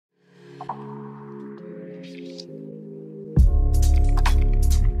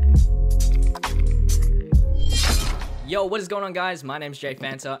Yo, what is going on, guys? My name's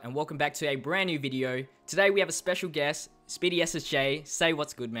JPhanta, and welcome back to a brand new video. Today we have a special guest, SpeedySSJ. Say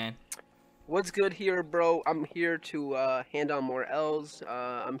what's good, man. What's good here, bro? I'm here to hand out more L's.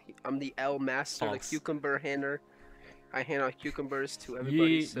 I'm the L master, False. the cucumber hander. I hand out cucumbers to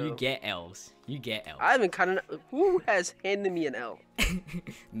everybody. You get L's. You get L's. I haven't kind of. Who has handed me an L?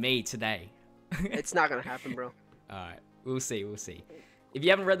 Me today. It's not gonna happen, bro. Alright, we'll see, we'll see. If you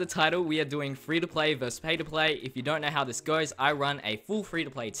haven't read the title, we are doing free-to-play versus pay-to-play. If you don't know how this goes, I run a full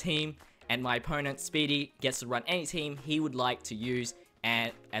free-to-play team, and my opponent, Speedy, gets to run any team he would like to use,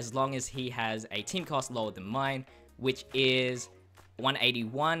 and as long as he has a team cost lower than mine, which is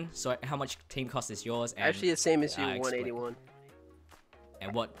 181. So how much team cost is yours? And, Actually, the same as you, 181.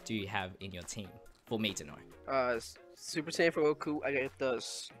 And what do you have in your team for me to know? Super Saiyan for Goku. I got the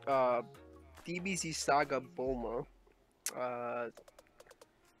DBZ Saga Bulma.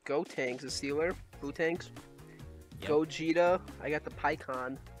 Gotenks, the Sealer, Gotenks. Yep. Gogeta. I got the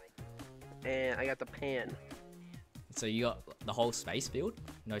Pycon, and I got the Pan. So you got the whole space field?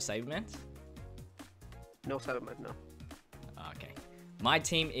 No Sabermans? No Cyberman, no. Okay. My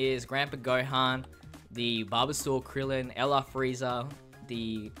team is Grandpa Gohan, the Bulbasaur Krillin, LR Frieza,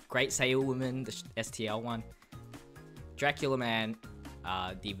 the Great Saiyan Woman, the STL one, Dracula Man,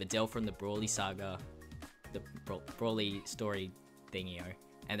 the Videl from the Brawly Saga, the Brawly story thingy,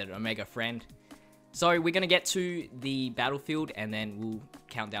 and then Omega Friend. So we're gonna get to the battlefield and then we'll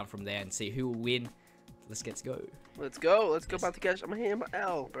count down from there and see who will win. Let's get to go. Let's go. Let's go. About to catch. I'm gonna hand my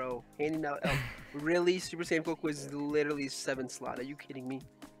L, bro. Handing out L. Really? Super Saiyan Goku is literally 7 slot. Are you kidding me?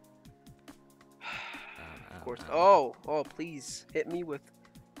 Of course. Oh, please hit me with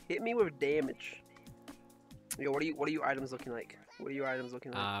damage. Yo, what are your items looking like? What are your items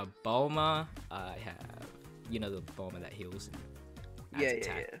looking like? Bulma. I have, you know, the Bulma that heals. And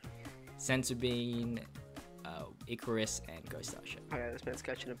Yeah. Sensor Bean, Icarus, and Ghost Starship. Oh yeah, this man's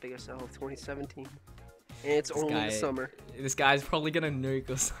catching a bigger cell of 2017. And it's only the summer. This guy's probably gonna nuke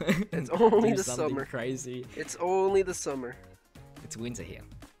or something. It's only the something summer. Crazy. It's only the summer. It's winter here.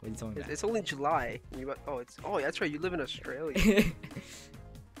 What are you talking about? It's only July. Oh, that's right. You live in Australia.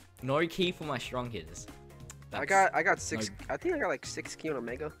 No key for my strong hitters. I got 6. I think I got like 6 key on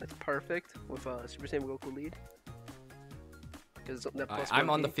Omega. That's perfect with Super Saiyan Goku lead. Because I'm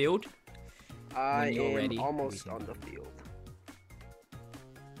on the field. I am almost on the field.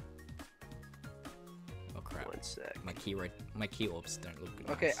 Oh crap! 1 sec. My key orbs don't look good.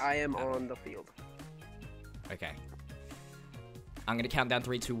 Okay, I am on the field. Okay. I'm gonna count down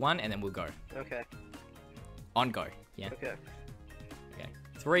 3, 2, 1, and then we'll go. Okay. On go. Yeah. Okay. Okay.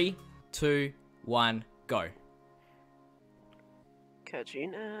 3, 2, 1, go.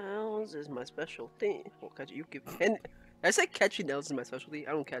 Catching L's is my specialty. Well, you give. And I say catching L's is my specialty.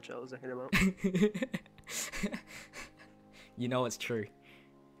 I don't catch L's. I hand them out. You know it's true.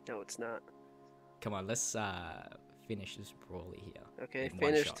 No, it's not. Come on, let's finish this Brawly here. Okay,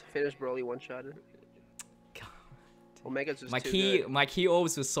 finished Broly one-shotted. Omega's just too good. My key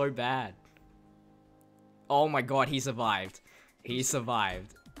orbs was so bad. Oh my god, he survived. He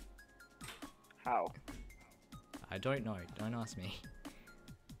survived. How? I don't know. Don't ask me.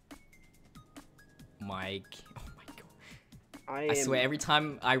 Oh my god. I swear, every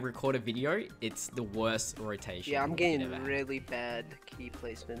time I record a video, it's the worst rotation. Yeah, I'm getting really bad key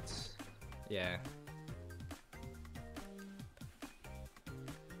placements. Yeah.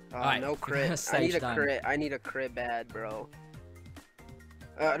 No crit. I need a crit. I need a crit bad, bro.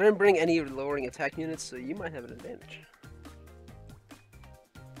 I didn't bring any lowering attack units, so you might have an advantage.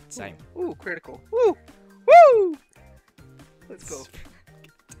 Same. Ooh, critical. Woo! Woo! Let's go.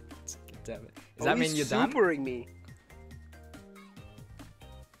 Damn it. Does that mean you're done? Supering me.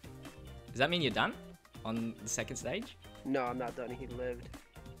 Does that mean you're done on the second stage? No, I'm not done. He lived.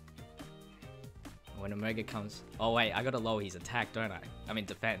 When Omega comes... Oh, wait. I gotta lower his attack, don't I? I mean,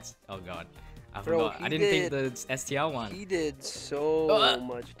 defense. Oh, God. I Bro, forgot. I didn't think the STL one. He did so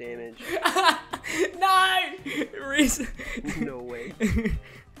much damage. No! No way.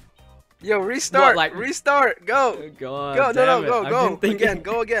 Yo, restart. What, restart. Go. Oh, God. Go. No, go. Thinking...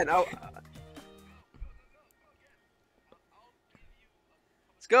 Go again. Let's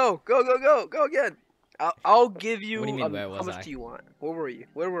go. Go again. I'll give you. What do you mean, how much do you want? Where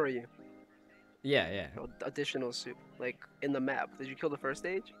were you? Yeah. Additional soup. Like, in the map. Did you kill the first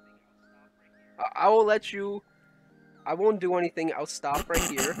stage? I will let you... I won't do anything. I'll stop right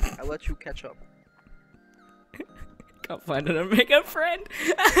here. I'll let you catch up. Can't find an Omega friend.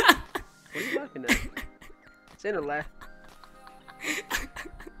 What are you laughing at? It's in a laugh.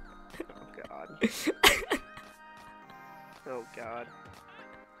 Oh, God. Oh, God.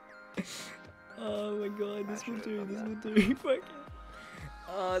 Oh my god, this will do, this done will do.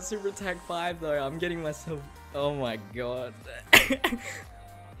 Fuck. Super attack 5 though. I'm getting myself. Oh my god.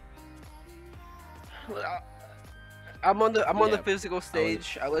 I'm on the Yeah, physical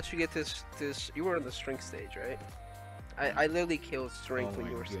stage. I let you get this. You were on the strength stage, right? I literally killed strength Oh when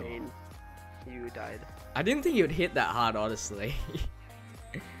my you were God. saying you died. I didn't think he would hit that hard, honestly.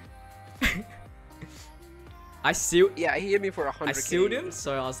 I sealed. Yeah, he hit me for 100. I sealed him,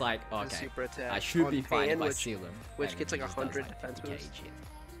 so I was like, oh, His okay, super attack I should on be fine Pan, if I which- seal him. which And gets he like just does, 100 like, defense gauge boost. it.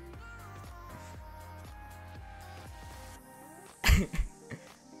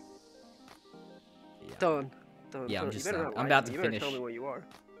 Yeah. Done. Yeah, I'm You just better done. not I'm lie about me. to You better finish. tell me where you are.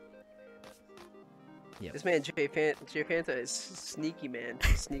 Yep. This man JPhanta is sneaky, man.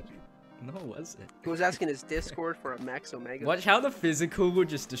 He's sneaky. No, was it? He was asking his Discord for a max omega. Watch how the physical will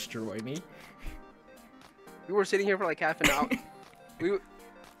just destroy me. We were sitting here for like half an hour. we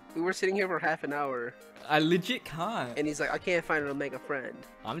were sitting here for half an hour, I legit can't. and he's like, I can't find an omega friend.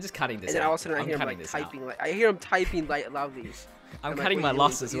 I'm just cutting this And then out. all of a sudden I I'm hear him cutting like this out. typing, like I hear him typing like loudly. I'm I'm like, cutting what my are you doing?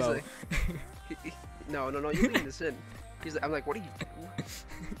 loss as He's well. like- No, you're leaving this in. He's like, I'm like, what are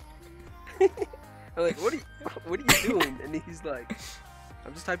you? I'm like, what are you doing? And he's like,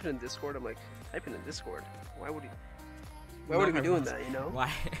 I'm just typing in Discord. I'm like, typing in Discord. Why would he be doing that? You know? Why?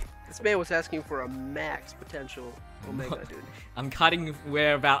 This man was asking for a max potential omega, dude. I'm cutting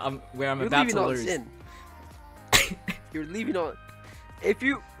where I'm You're about leaving to all lose. this in. You're leaving all. If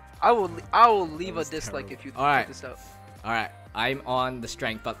you, I will leave a was dislike terrible. if you Alright. put this out. All right, I'm on the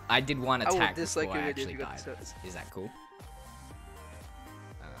strength, but I did one I will attack dislike before I your video if actually you got died. this out. Is that cool?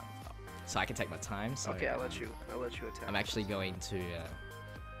 So I can take my time. So Okay, I'll let you attack. I'm actually going to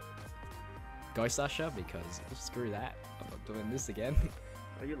Ghost Usher because screw that. I'm not doing this again.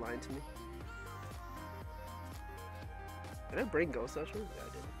 Are you lying to me? Did I bring Ghost Usher? Yeah, I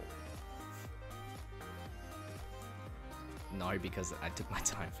did. No, because I took my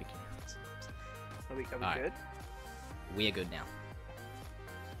time figuring out. Are we Alright. good? We are good now.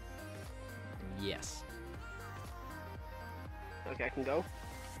 Yes. Okay, I can go.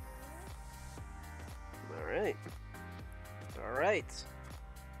 Alright. Alright.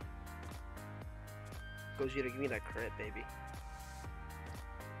 Gogeta, give me that crit, baby.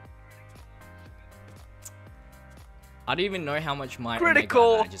 I don't even know how much my Critical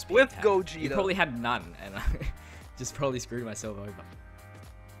Omega that I just with picked had. You Gogeta. probably had none, and I just probably screwed myself over.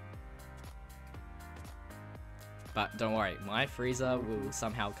 But don't worry, my Frieza will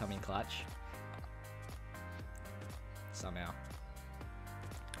somehow come in clutch. Somehow.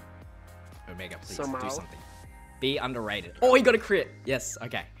 Omega, please Somehow. do something. Be underrated. Oh, he got a crit! Yes,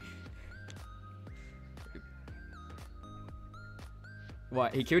 okay.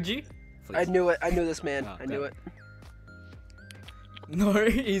 What, he killed you? I Please. knew it. I knew this man. Oh, I knew damn. it. No,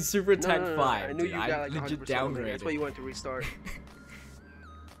 he's super attack No. 5. I knew dude. you got like 100%. legit Omega. That's downgraded. why you wanted to restart.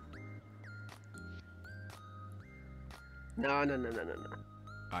 No.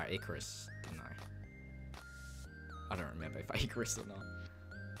 Alright, Icarus. No. I don't remember if I Icarus or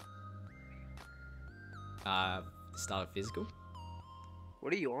not. Start a physical?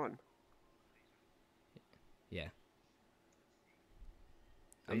 What are you on? Yeah.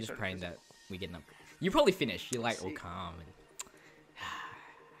 Oh, I'm you just started praying physical. that we get enough. You probably finish. You're like all See. calm. And...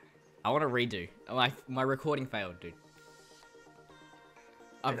 I want to redo. My recording failed, dude.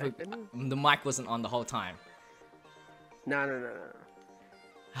 Did I finish? The mic wasn't on the whole time. No.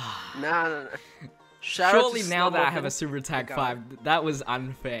 Shout out Surely to now that I Slowmo have a for- super attack God. 5, that was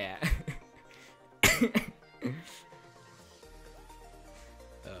unfair.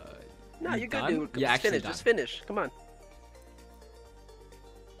 No, You you're done? good, dude. You're Just actually finish. done. Just finish. Come on.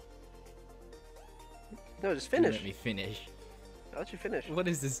 No, just Don't finish. Let me finish. I'll let you finish. What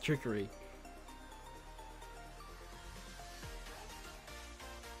is this trickery?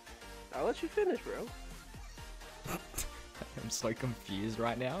 I'll let you finish, bro. I'm so confused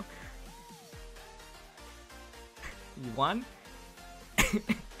right now. You won?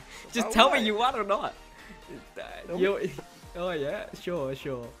 Just I'll tell lie. me you won or not. Don't You- oh yeah, sure.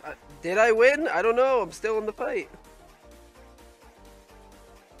 Did I win? I don't know. I'm still in the fight.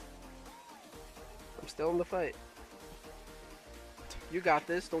 I'm still in the fight. You got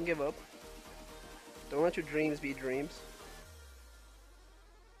this. Don't give up. Don't let your dreams be dreams.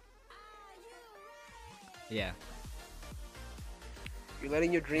 Yeah, You're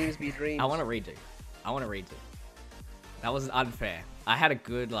letting your dreams be dreams. I want to redo. That was unfair. I had a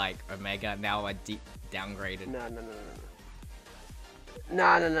good like Omega. Now I downgraded. No.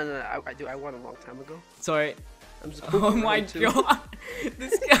 I won a long time ago. Sorry. I'm just Oh my god,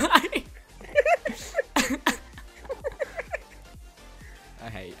 this guy.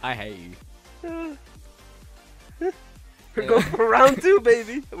 I hate you. We're going for round 2,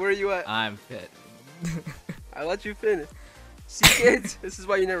 baby. Where are you at? I'm fit. I let you finish. See, kids, this is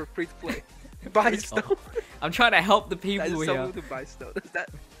why you never free to play. Buy stone. I'm trying to help the That people is here. someone to buy stone.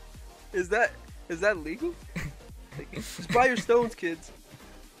 Is that legal? Like, just buy your stones, kids.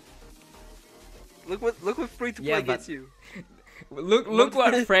 Look what free to play gets you. Look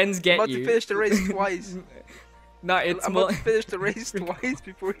what friends get I'm about you. to finish the race twice. No, it's I'm more. about to finish the race twice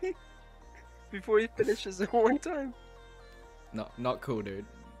before he finishes it one time. Not cool, dude.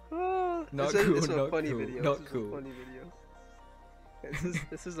 Oh, Not this cool, is a not funny cool, video. not This is cool. a funny video.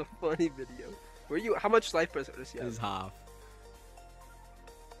 This is a funny video. Where you? How much life does he have? Is half.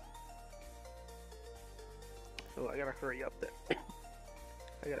 Oh, I gotta hurry up there.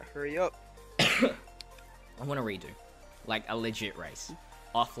 I gotta hurry up. I want to redo, like a legit race,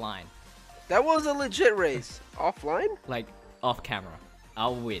 offline, That was a legit race. Offline? like off camera.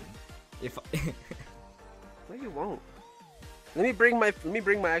 I'll win. If No, you won't. Let me bring my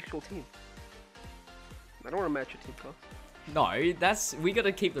actual team. I don't want to match your team, Cole. no, we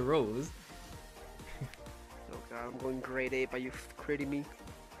gotta keep the rules. Oh god, I'm going grade 8. Are you critting me?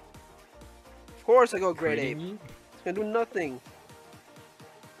 Of course I go grade 8. Critting you? It's gonna do nothing.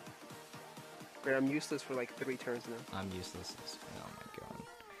 Great, I'm useless for like 3 turns now. I'm useless. Oh my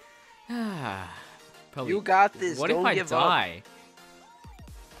god. Probably. You got this. What Don't if I give die?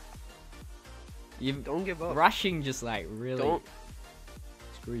 up. Don't give up. Rushing just like really Don't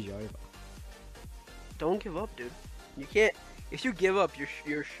screws you over. Don't give up, dude. You can't. If you give up,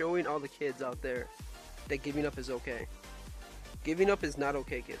 you're showing all the kids out there that giving up is okay. Giving up is not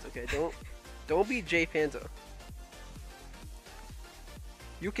okay, kids. Okay, don't be JPhanta.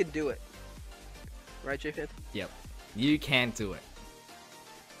 You can do it, right, JPhanta? Yep, you can do it.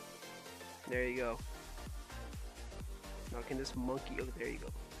 There you go. Now can this monkey? Oh, there you go.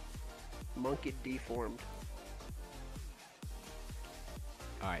 Monkey deformed.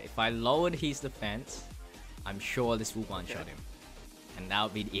 Alright, if I lowered his defense, I'm sure this will one-shot him. And that'll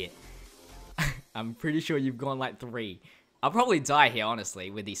be it. I'm pretty sure you've gone like 3. I'll probably die here,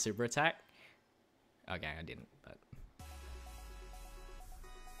 honestly, with the super attack. Okay, I didn't, but...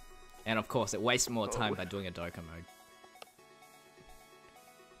 And of course, it wastes more time by doing a Dokkan mode.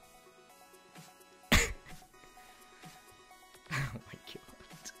 Oh my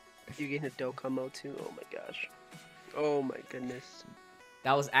god. You getting a Dokkan mode too? Oh my gosh. Oh my goodness.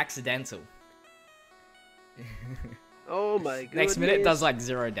 That was accidental. Oh my goodness. Next minute does like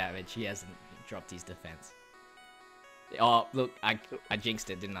 0 damage. He hasn't dropped his defense. Oh, look, I jinxed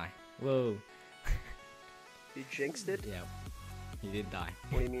it, didn't I? Whoa. You jinxed it? Yeah. He did die.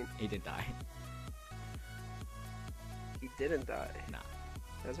 What do you mean? He did die. He didn't die. Nah.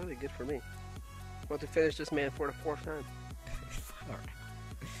 That's really good for me. I'm about to finish this man for the 4th time. Alright.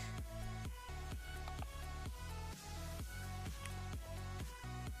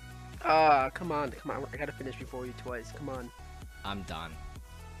 Ah, come on. I gotta finish before you twice. Come on. I'm done.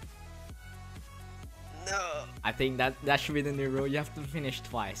 No. I think that should be the new rule. You have to finish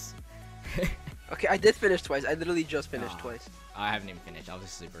twice. Okay, I did finish twice. I literally just finished twice. I haven't even finished. I was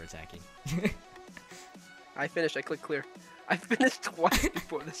just super attacking. I finished. I clicked clear. I finished twice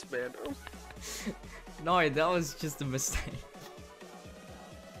before this man. Oh. No, that was just a mistake.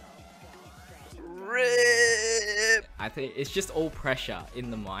 Rip. I think it's just all pressure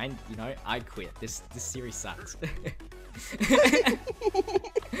in the mind, you know. I quit. This series sucks.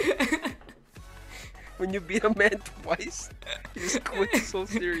 When you beat a man twice, you just quit so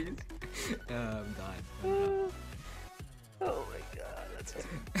serious. I'm done. Oh my god, that's.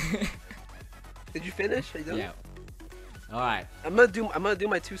 Did you finish? Are you done? Yeah. All right. I'm gonna do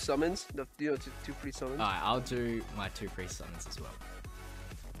my 2 summons. Two free summons. All right. I'll do my 2 free summons as well.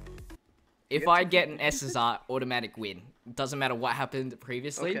 If I get an SSR, automatic win. Doesn't matter what happened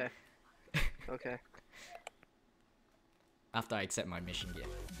previously. Okay. Okay. After I accept my mission gift.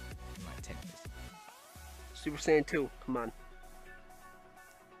 In like 10 years. Super Saiyan 2. Come on.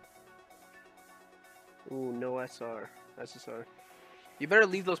 Ooh, no SR. SSR. You better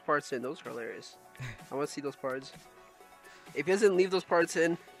leave those parts in. Those are hilarious. I want to see those parts. If he doesn't leave those parts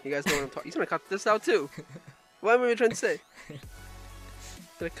in, you guys know what I'm talking. He's gonna cut this out too. What am I trying to say? He's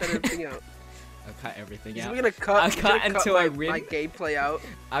gonna cut everything out. I'll cut everything He's out. gonna cut. I'll cut until I win. My gameplay out.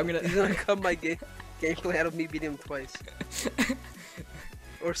 I'm gonna. He's gonna cut my gameplay out of me beating him twice.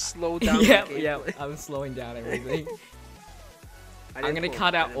 Or slow down. Yeah, my yeah. gameplay. I'm slowing down everything. I I'm didn't gonna pull-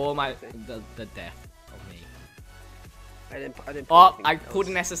 cut I out didn't all pull my anything. the death of me. I didn't. pull Oh, anything I else. pulled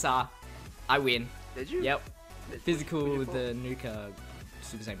an SSR. I win. Did you? Yep. Physical What'd you with pull? the Nuka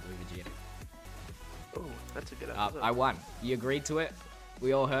Super Saiyan Blue Vegeta. Oh, that's a good episode. I won. You agreed to it.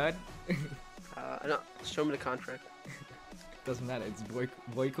 We all heard. No, show me the contract. Doesn't matter. It's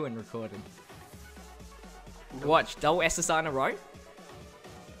vocal and recorded. No. Watch, double SSR in a row.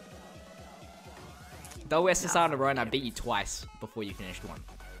 Double SSR in a row, and I beat you twice before you finished one.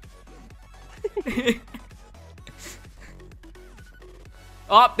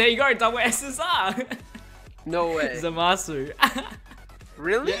 Oh, there you go, double SSR. No way. Zamasu.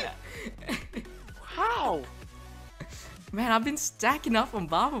 Really? Yeah. How? Man, I've been stacking up on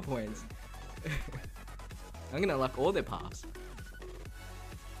Barber points. I'm gonna unlock all their paths.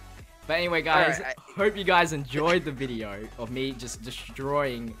 But anyway, guys, Alright, hope you guys enjoyed the video of me just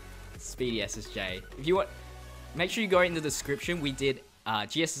destroying SpeedySSJ. If you want, make sure you go in the description. We did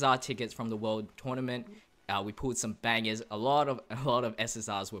GSSR tickets from the World Tournament. We pulled some bangers. A lot of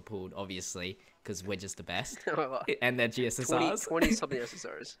SSRs were pulled, obviously, because we're just the best. And they're GSSRs. 20 something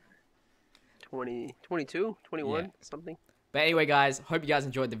SSRs. 20, 22, 21, Yeah. something. But anyway, guys, hope you guys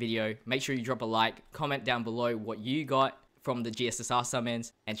enjoyed the video. Make sure you drop a like, comment down below what you got from the GSSR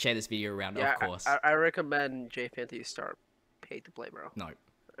summons, and share this video around, Yeah, of course. I recommend JPhanta you start paid to play, bro. No.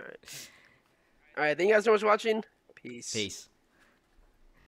 Alright. Alright, thank you guys so much for watching. Peace. Peace.